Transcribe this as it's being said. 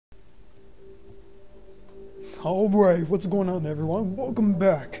Alright, what's going on everyone? Welcome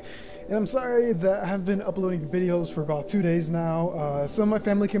back. And I'm sorry that I haven't been uploading videos for about 2 days now. Some of my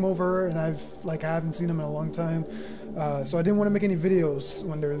family came over and I haven't seen them in a long time. So I didn't want to make any videos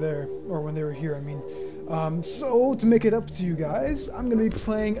when they were there, or when they were here, I mean. So to make it up to you guys, I'm going to be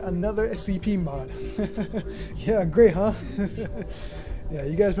playing another SCP mod. Yeah, great, huh? Yeah,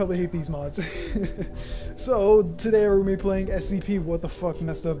 you guys probably hate these mods. So today we're going to be playing SCP WTF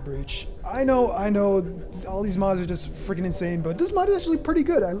Messup Breach. I know, all these mods are just freaking insane, but this mod is actually pretty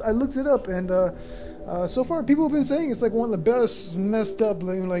good. I looked it up, and so far people have been saying it's like one of the best messed up,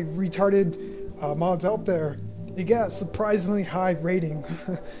 like retarded mods out there. It got surprisingly high rating.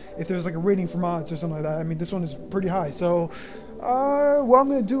 If there's like a rating for mods or something like that, I mean this one is pretty high. So what I'm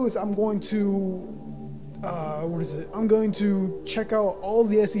going to do is I'm going to I'm going to check out all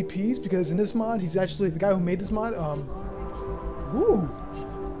the SCPs, because in this mod, he's actually the guy who made this mod. Ooh.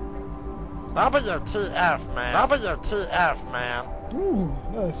 WTF, man. WTF, man. Ooh,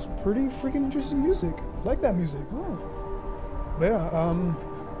 that's pretty freaking interesting music. I like that music. Oh. But yeah,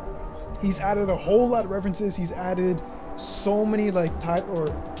 he's added a whole lot of references. He's added so many like ooh,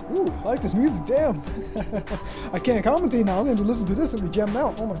 I like this music. Damn. I can't commentate now. I'm going to listen to this and be jammed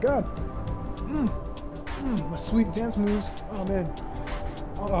out. Oh my god. My sweet dance moves. Oh man.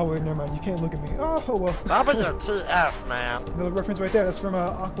 Oh wait, never mind. You can't look at me. Oh well. WTF, man. Another reference right there. That's from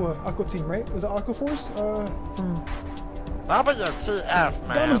Aqua Team, right? Was it Aqua Force? From WTF,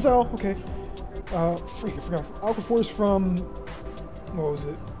 man. Dinosaur. Okay. Freak, I forgot. Aqua Force from what was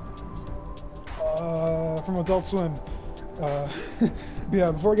it? From Adult Swim. But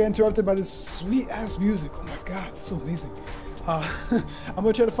yeah, before I get interrupted by this sweet ass music. Oh my god, it's so amazing. I'm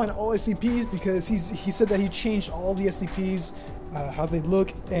gonna try to find all SCPs, because he said that he changed all the SCPs, how they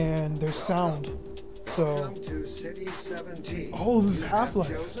look and their sound. So, oh, this is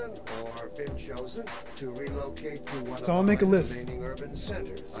Half-Life. So I'll make a list.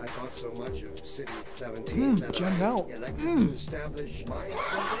 Gemmed out.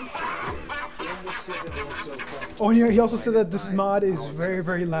 Oh, and he also said that this mod is very,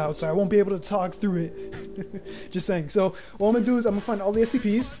 very loud, so I won't be able to talk through it. Just saying. So what I'm gonna do is I'm gonna find all the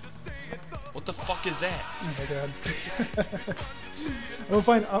SCPs. What the fuck is that? Oh my god. I'm gonna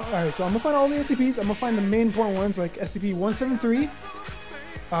find, alright, so I'm gonna find all the SCPs. I'm gonna find the main important ones like SCP-173,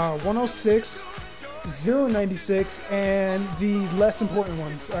 106, 096, and the less important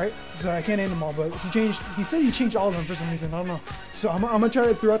ones, alright? So I can't name them all, but he said he changed all of them for some reason, I don't know. So I'm gonna try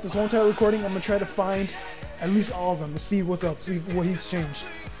to, throughout this whole entire recording, I'm gonna try to find at least all of them to see what's up, see what he's changed.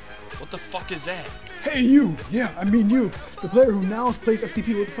 What the fuck is that? Hey you! Yeah, I mean you, the player who now plays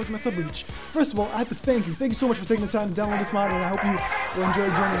SCP WTF Messup Breach. First of all, I have to thank you. Thank you so much for taking the time to download this mod, and I hope you will enjoy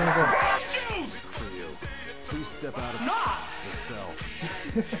the journey and Please step out of the cell.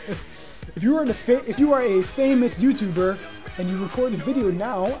 If you are a famous YouTuber and you record a video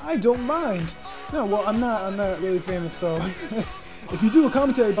now, I don't mind. No, well, I'm not really famous, so if you do a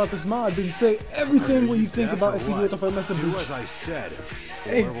commentary about this mod, then say everything what you think about SCP WTF Messup Breach. Do as I said.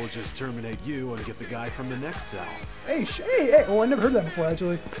 Hey. Or we'll just terminate you and get the guy from the next cell. Hey, hey! Oh, I never heard that before,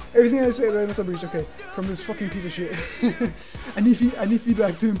 actually. Everything I say about Messup Breach, okay, from this fucking piece of shit. I need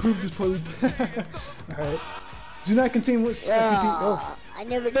feedback to improve this poorly. Alright. Do not contain what SCP. Oh. I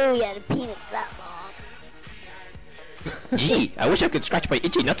never knew you had a penis that long. Gee, I wish I could scratch my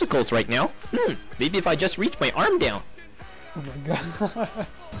itchy nutticles right now. Maybe if I just reach my arm down. Oh my god.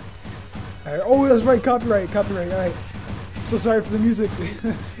 Alright, oh, that's right, copyright, alright. So sorry for the music.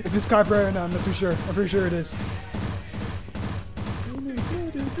 If it's copyright or not, I'm not too sure. I'm pretty sure it is.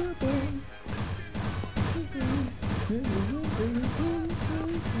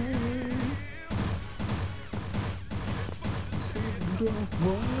 You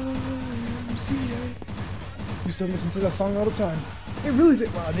used to listen to that song all the time. It really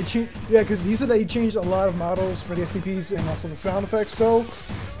did. Wow, they changed. Yeah, because he said that he changed a lot of models for the SCPs and also the sound effects. So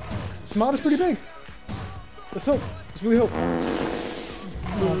this mod is pretty big. Let's hope. Let's really hope.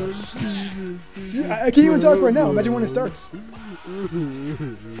 See, I can't even talk right now. Imagine when it starts.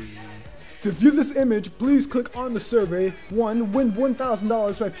 To view this image, please click on the survey. 1. Win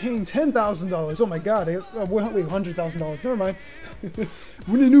 $1,000 by paying $10,000. Oh my god. Wait, $100,000. Never mind.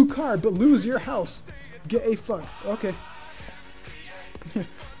 Win a new car, but lose your house. Get a fun. Okay.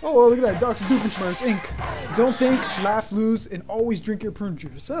 Oh, well, look at that. Dr. Doofenshmirtz Inc. Don't think, laugh, lose, and always drink your prune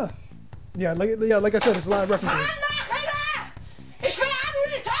juice. Yeah, like I said, there's a lot of references.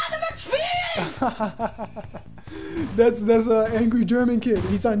 That's an angry German kid.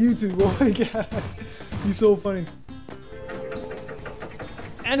 He's on YouTube. Oh my god, he's so funny.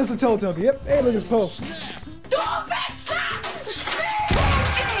 And it's a Teletubby. Yep. Hey, look at his Poe.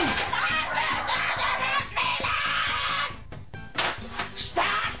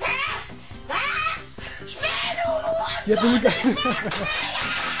 You have to look up.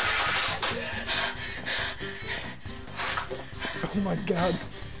 Oh my god.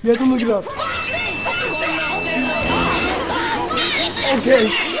 You have to look it up.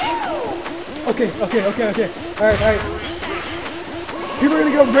 Okay. Okay. Alright. People are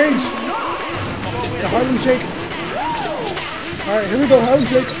gonna go rage. The Harlem Shake. Alright, here we go. Harlem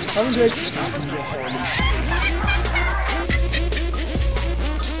Shake. Harlem Shake.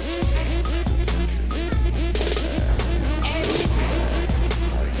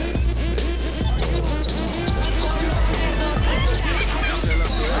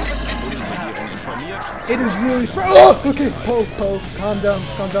 It is really oh, okay, Poe, calm down,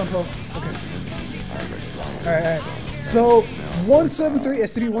 Poe. Okay. Alright. So, 173,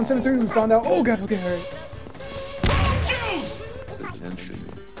 SCP 173, we found out. Oh god, okay, alright.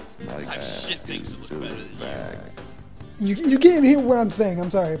 Like shit things that look better than you. You can't hear what I'm saying, I'm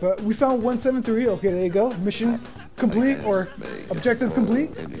sorry, but we found 173, okay, there you go. Mission complete, or objective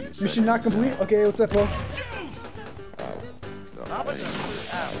complete. Mission not complete, okay, what's up, Poe?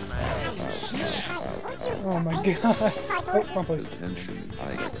 Oh my god. Oh, wrong place.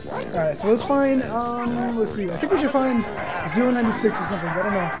 Alright, so let's find, let's see. I think we should find 096 or something, I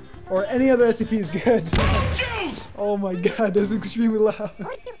don't know. Or any other SCP is good. Oh my god, that's extremely loud.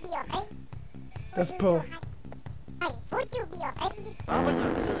 That's Poe. Oh,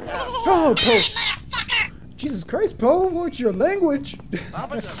 Poe. Jesus Christ, Poe, what's your language?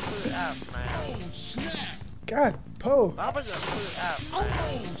 God, Poe.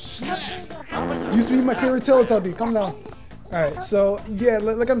 Used to be my favorite Teletubby. Calm down. Alright, so, yeah,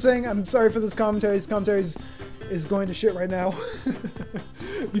 like I'm saying, I'm sorry for this commentary. This commentary is going to shit right now.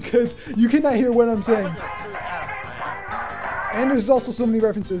 Because you cannot hear what I'm saying. And there's also so many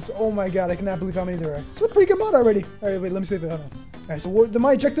references. Oh my god, I cannot believe how many there are. It's a pretty good mod already. Alright, wait, let me save it. Hold on. Alright, so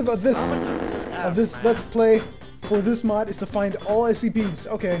my objective of this Let's Play for this mod is to find all SCPs.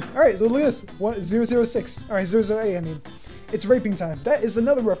 Okay, alright, so look at this. 006. Alright, 008, I mean. It's raping time. That is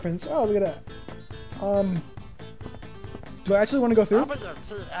another reference. Oh, look at that. Do I actually want to go through?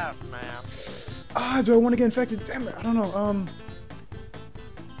 Do I want to get infected? Damn it, I don't know.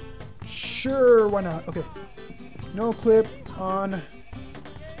 Sure, why not? Okay. No clip on.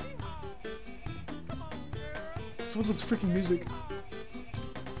 What's with this freaking music?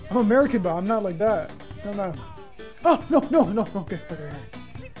 I'm American, but I'm not like that. No. Oh, no. Okay.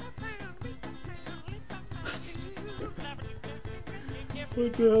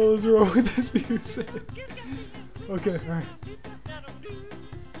 What the hell is wrong with this music? Okay, alright.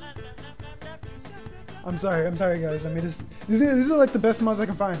 I'm sorry, guys. I mean, these are like the best mods I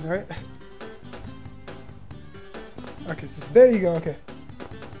can find, alright? Okay, so there you go, okay.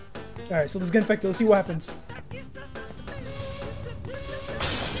 Alright, so let's get infected. Let's see what happens.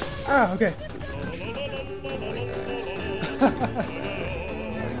 Ah, okay.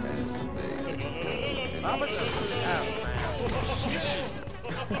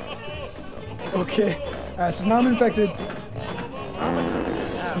 Okay, so now I'm infected.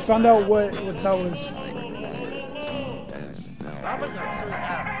 We found out what that was.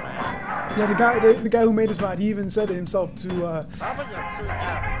 Yeah, the guy who made this mod, he even said it himself to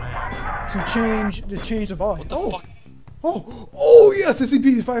change the volume. What the fuck? Oh yes,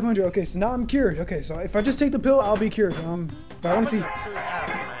 SCP 500. Okay, so now I'm cured. Okay, so if I just take the pill, I'll be cured. But I want to see.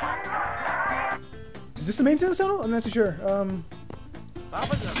 Is this the maintenance tunnel? I'm not too sure.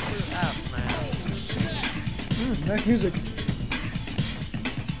 Nice music.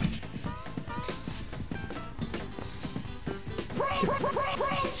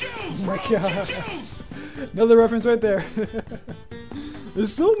 Oh my god. Another reference right there.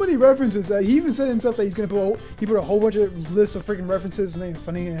 There's so many references. He even said himself that he's gonna put a whole bunch of lists of freaking references. And they're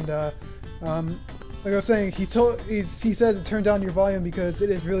funny. And like I was saying, he said to turn down your volume because it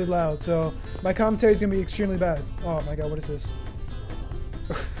is really loud. So my commentary is gonna be extremely bad. Oh my god, what is this?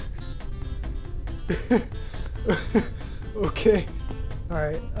 Okay.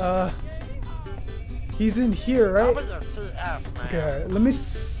 Alright. He's in here, right? Okay, alright. Let me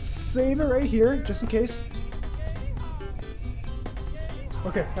save it right here, just in case.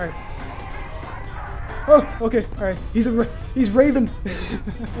 Okay, alright. Oh, okay, alright. He's Raven.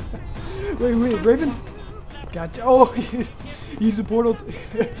 Wait, Raven? Gotcha. Oh, he's the portal,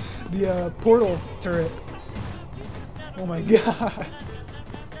 the portal turret. Oh my god.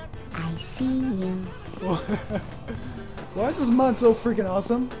 I see you. Why is this mod so freaking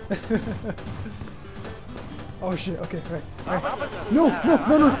awesome? Oh shit, okay, alright. No,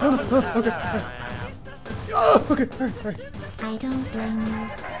 okay, alright. Oh, okay, alright. I don't blame you.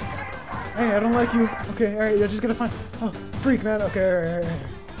 Hey, I don't like you. Okay, alright, you're just gonna find. Oh, freak, man. Okay, alright.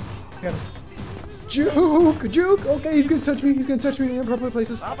 Got this. Juke! Juke! Okay, he's gonna touch me. He's gonna touch me in inappropriate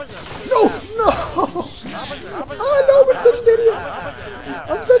places. No! No! Oh no, I'm such an idiot!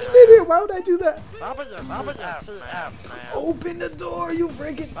 I'm such an idiot! Why would I do that? Open the door, you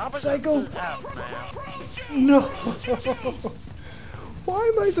freaking psycho! No!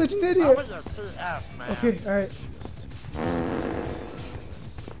 Why am I such an idiot? Okay, alright.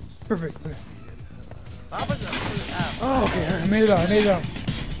 Perfect. Okay. Oh, okay, alright, I made it out, I made it out.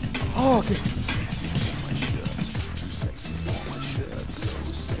 Oh, okay.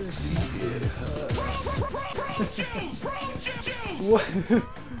 What?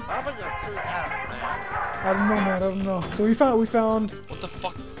 I don't know, man. I don't know. So we found. What the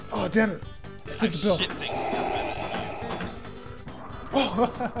fuck? Oh, damn it! I took the pill. Shit things that look better than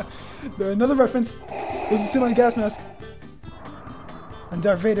you. Oh, another reference. Listen to my gas mask. I'm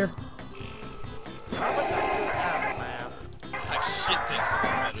Darth Vader. I have shit things that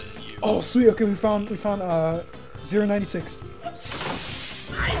look better than you. Oh, sweet. Okay, we found 096.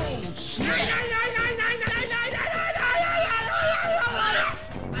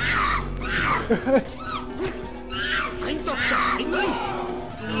 What? I'm Dr. Heinrich.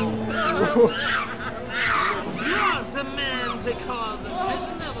 You are the man they call the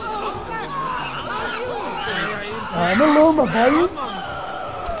prisoner. I'm gonna lower my volume.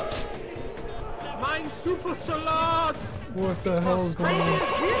 Mein super salad. What the hell is going on?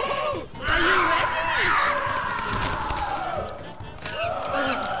 Are you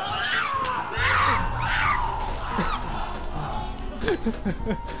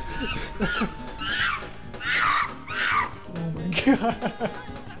Oh my god!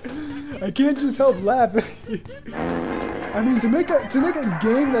 I can't just help laughing. I mean, to make a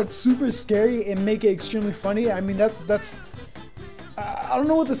game that's super scary and make it extremely funny. I mean, that's I don't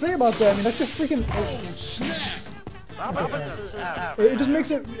know what to say about that. I mean, that's just freaking. It just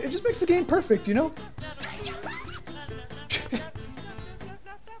makes the game perfect, you know.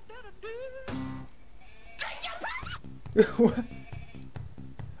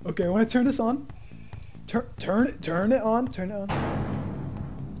 Okay, I want to turn this on. Turn it on.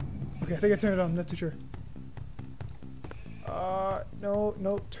 Okay, I think I turned it on. I'm not too sure. No.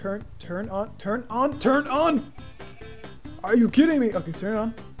 Turn on. Are you kidding me? Okay, turn it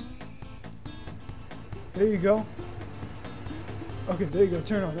on. There you go. Okay, there you go.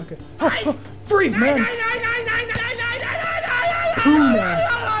 Turn it on. Okay. Free man. Prune man.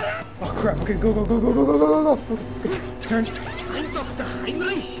 Oh crap. Okay, go. Okay, turn.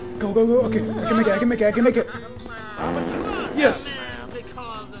 Go. Okay, I can make it. Yes.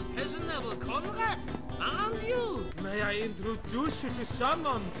 May I introduce you to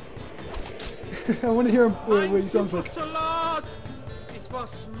someone? I want to hear him, what he sounds like. Salad. It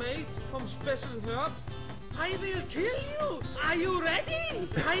was made from special herbs. I will kill you. Are you ready?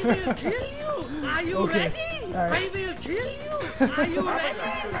 I will kill you. Are you ready? Right. I will kill you. Are you ready?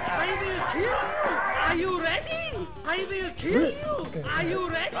 I will kill you. Are you ready? I will kill you. Okay. Are you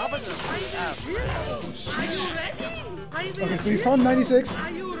ready? I will kill you. Are you ready? I will Okay, so we found 96.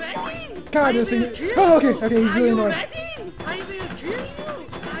 Are you ready? God, the thing. Oh, okay, he's really annoying. I will kill you.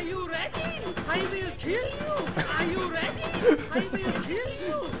 Are you ready? I will kill you. Are you ready? I will kill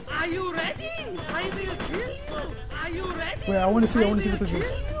you. Are you ready? I will kill you. Are you ready? Wait, I want to see what this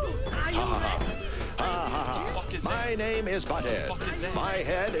is. Are you ready? My name is Butthead. My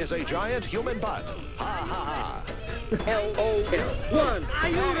head is a giant human butt. Ha ha ha. LOL. Are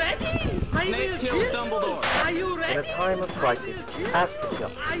you ready? I will kill Dumbledore. Are you ready? In a time of crisis, ask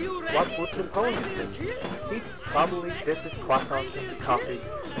yourself, Are you ready? what would Napoleon do? He'd probably dip his croissants in coffee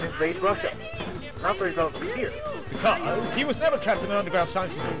and invade Russia. Not the result of fear. Because he was never trapped in an underground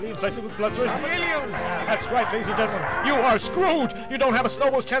science facility infested with bloodthirsty aliens. That's right, ladies and gentlemen. You are screwed. You don't have a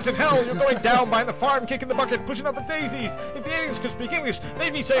snowball's chance in hell. You're going down behind the farm, kicking the bucket, pushing out the daisies. If the aliens could speak English,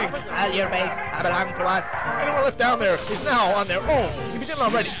 they'd be saying, "All your mates, I belong to us." Anyone left down there is now on their own. If you didn't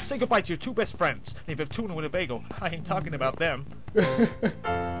already, say goodbye to your two best friends. And if you have tuna with a bagel, I ain't talking about them.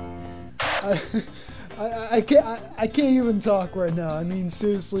 I can't even talk right now. I mean,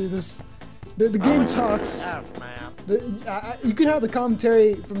 seriously, the game talks. You can have the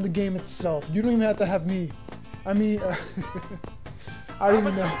commentary from the game itself. You don't even have to have me. I mean, I don't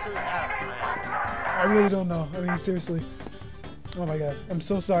even know. I really don't know. I mean, seriously. Oh my god. I'm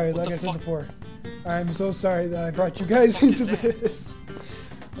so sorry, like I said before. I'm so sorry that I brought you guys into this.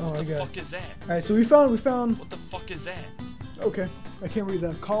 Oh my god. What the fuck is that? Alright, so we found. What the fuck is that? Okay, I can't read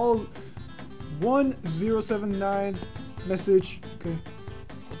that. Call 1079 message. Okay.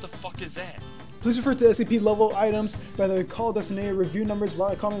 What the fuck is that? Please refer to SCP level items by their call designated review numbers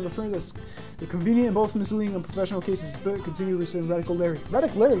while comment referring to the convenient and both misleading and professional cases, but continue listening Radical Larry.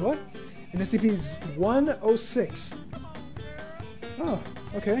 Radical Larry, what? And SCP is 106. Oh,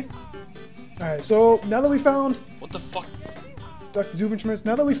 okay. Alright, so now that we found... What the fuck? Dr. Doofenshmirtz,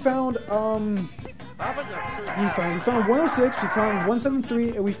 now that we found, we found 106, we found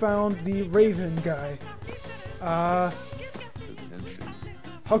 173, and we found the Raven guy.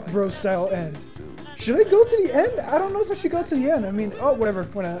 Huck Bro style end. Should I go to the end? I don't know if I should go to the end. I mean, oh, whatever.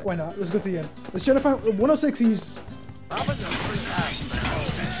 Why not? Let's go to the end. Let's try to find 106. He's... Oh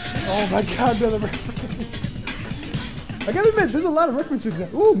my god, another reference. I gotta admit, there's a lot of references there.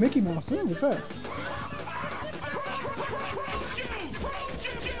 Ooh, Mickey Mouse. Ooh, what's that?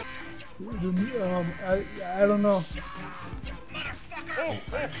 I don't know.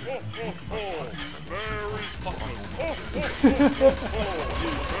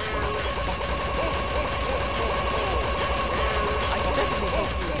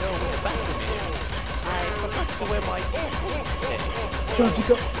 So if you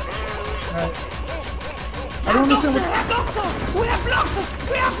go... Alright. I don't understand what... Doctor! We have losses!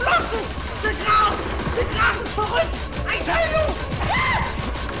 We have losses! The grass! The grass is verrückt! I tell you!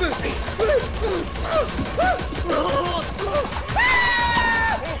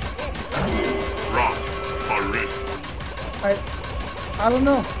 I don't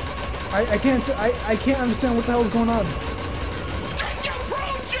know. I can't understand what the hell is going on.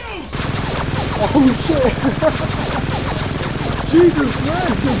 Oh shit! Jesus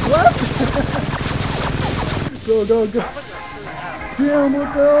Christ, you're blasted! Go, go, go! Damn,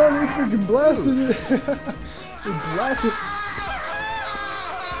 what the hell? They freaking blasted it! They blasted.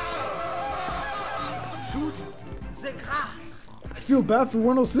 Shoot the grass! I feel bad for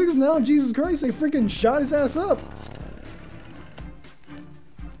 106 now. Jesus Christ, they freaking shot his ass up.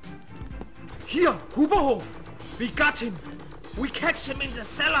 Here, Huberhof! We got him! We catch him in the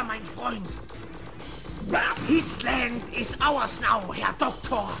cellar, mein Freund! His land is ours now, Herr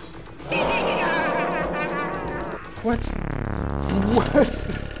Doctor! What? What?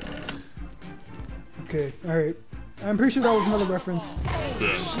 Okay, alright. I'm pretty sure that was another reference.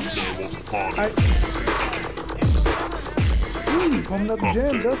 Ooh, pumping up the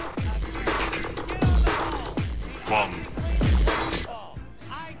jams, huh?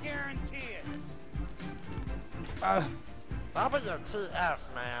 WTF,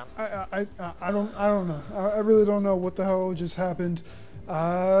 man. I don't know. I really don't know what the hell just happened.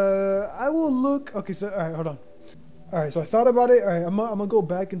 I will look. Okay, so alright, hold on. Alright, so I thought about it. Alright, I'm gonna go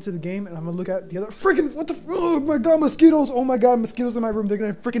back into the game and I'm gonna look at the other freaking what the oh my god, mosquitoes! Oh my god, mosquitoes in my room. They're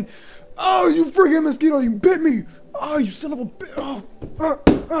gonna freaking oh you freaking mosquito, you bit me! Oh you son of a bitch! Oh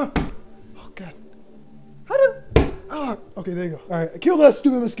god. How do okay, there you go. Alright, kill that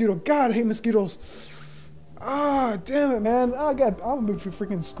stupid mosquito. God, I hate mosquitoes. Ah, damn it, man. Oh god, I'm gonna be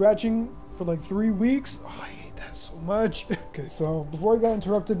freaking scratching for like 3 weeks. Oh, I hate that so much. Okay, so before I got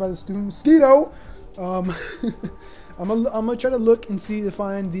interrupted by the stupid mosquito, I'm gonna try to look and see to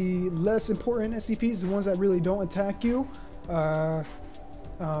find the less important SCPs, the ones that really don't attack you. I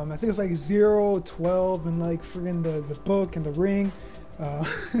think it's like 0, 12, and like friggin' the book and the ring.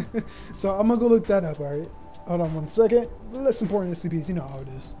 So I'm gonna go look that up. All right, hold on 1 second. The less important SCPs, you know how it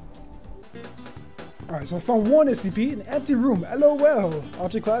is. All right, so I found one SCP, an empty room. LOL.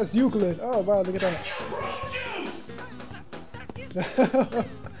 Object class Euclid. Oh wow, look at that.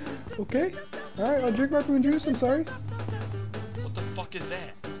 Okay. All right, I'll drink my prune juice. I'm sorry. What the fuck is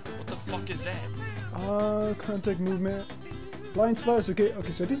that? What the fuck is that? Contact movement. Blind spots. Okay,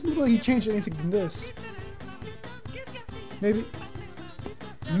 okay. So it doesn't look like he changed anything from this. Maybe.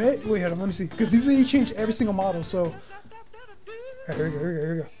 Wait, hold on. Let me see. Because he changed every single model. So. All right, here we go. Here we go.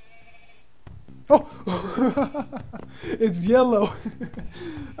 Here we go. Oh, it's yellow.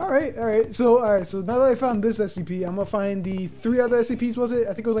 All right. So now that I found this SCP, I'm gonna find the 3 other SCPs. Was it?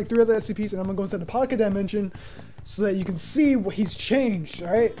 I think it was like 3 other SCPs, and I'm gonna go into the pocket dimension so that you can see what he's changed.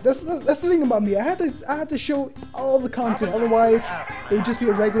 All right. That's the thing about me. I have to show all the content. Otherwise, it would just be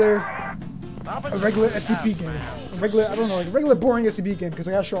a regular SCP game. I don't know, like a regular boring SCP game because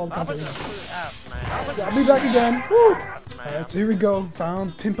I gotta show all the content. So I'll be back again. Woo! Alright, so here we go.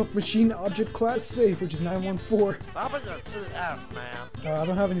 Found Pimp Up Machine Object Class Safe, which is 914. WTF, man. I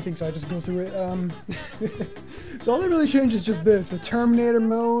don't have anything, so I just go through it. So all that really changed is just this. The Terminator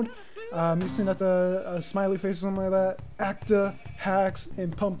mode. I'm guessing that's a smiley face or something like that. Acta, hacks,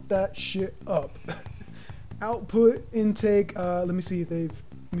 and pump that shit up. Output, intake. Let me see if they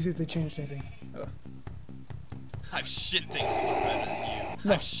changed anything. I have shit things that look better than you.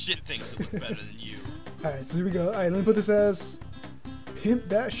 No. I have shit things that look better than you. Alright, so here we go. Alright, let me put this as pimp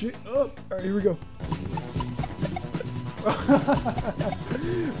that shit up. Alright, here we go.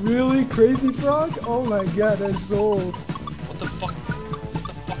 Really? Crazy Frog? Oh my god, that's so old. What the fuck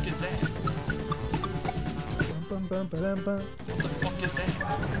is that? the fuck is that?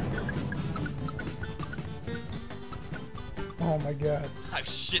 Oh my god. I have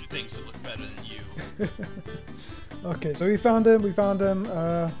shit things that look better than you. Okay, so we found him.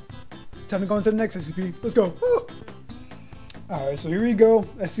 Time to go into the next SCP. Let's go. Alright, so here we go.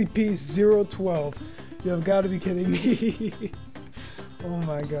 SCP 012. You have got to be kidding me. Oh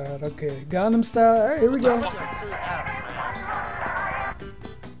my god. Okay, Gundam style. Alright, here we go.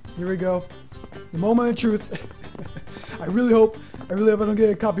 Here we go. The moment of truth. I really hope I don't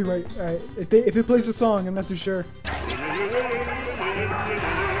get a copyright. Alright, if it plays a song, I'm not too sure.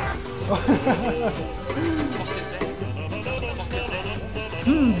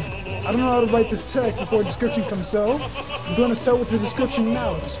 I don't know how to write this text before description comes, so I'm going to start with the description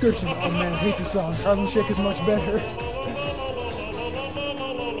now. Description. Oh man, I hate this song. Harlem Shake is much better.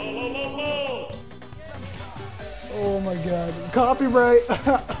 Oh my god. Copyright!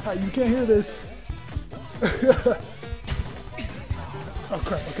 You can't hear this. Oh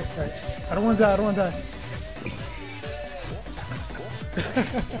crap, okay, alright. I don't want to die,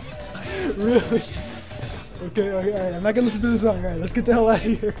 Really? Okay, alright, I'm not gonna listen to the song. Alright, let's get the hell out of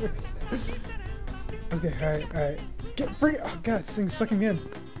here. Okay, alright. Get free. Oh god, this thing's sucking me in.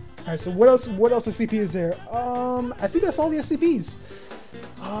 Alright, so what else SCP is there? I think that's all the SCPs.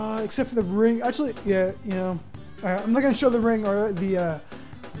 Except for the ring. Actually, yeah, you know. I'm not gonna show the ring or the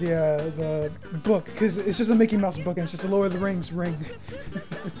book, because it's just a Mickey Mouse book and it's just a Lord of the Rings ring.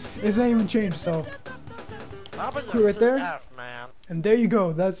 It's not even changed, so cool right there. And there you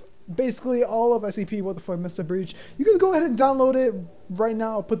go. That's basically all of SCP WTF Messup Breach. You can go ahead and download it right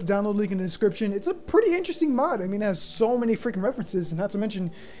now. I'll put the download link in the description. It's a pretty interesting mod. I mean, it has so many freaking references, and not to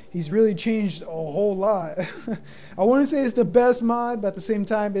mention, he's really changed a whole lot. I wouldn't say it's the best mod, but at the same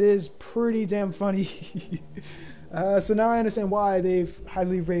time, it is pretty damn funny. So now I understand why they've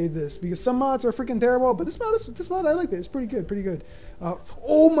highly rated this, because some mods are freaking terrible, but this mod I like it. It's pretty good.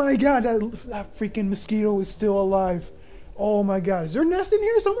 Oh my god, that freaking mosquito is still alive. Oh my god, is there a nest in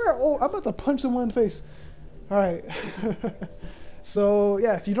here somewhere? Oh, I'm about to punch someone in the face. Alright. So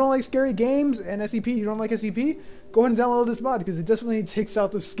yeah, if you don't like scary games and SCP, you don't like SCP, go ahead and download this mod, because it definitely takes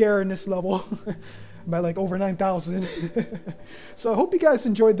out the scariness level by like over 9,000. So I hope you guys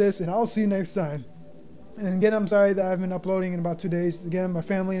enjoyed this, and I'll see you next time. And again, I'm sorry that I've been uploading in about 2 days. Again, my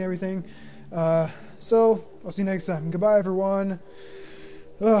family and everything. So I'll see you next time. Goodbye, everyone.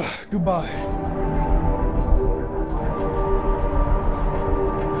 Goodbye.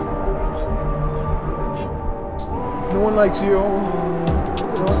 No one likes you. No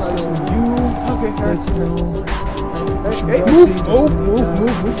one likes you. Okay, alright. Hey, move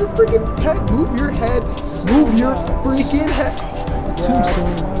your freaking head. Move your head. Move your freaking head.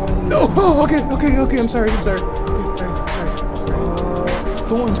 Tombstone. No. Oh, okay. I'm sorry. Okay, alright.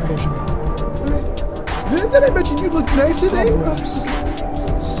 Thorns potion. Did I mention you look nice today?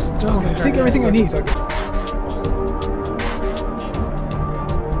 Okay, I think everything I need.